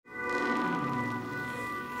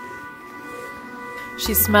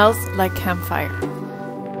She smells like campfire.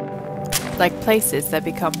 Like places that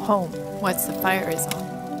become home once the fire is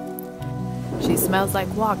on. She smells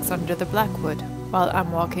like walks under the blackwood while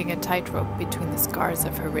I'm walking a tightrope between the scars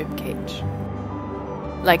of her ribcage.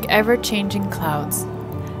 Like ever-changing clouds,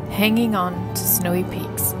 hanging on to snowy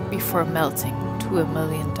peaks before melting to a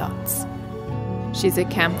million dots. She's a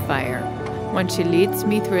campfire when she leads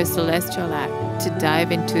me through a celestial act to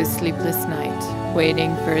dive into a sleepless night,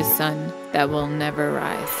 waiting for a sun that will never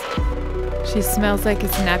rise. She smells like a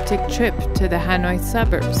synaptic trip to the Hanoi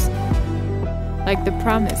suburbs, like the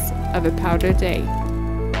promise of a powder day,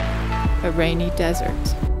 a rainy desert,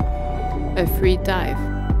 a free dive,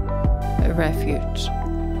 a refuge.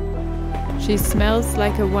 She smells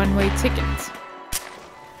like a one-way ticket.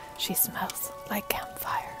 She smells like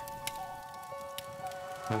campfire.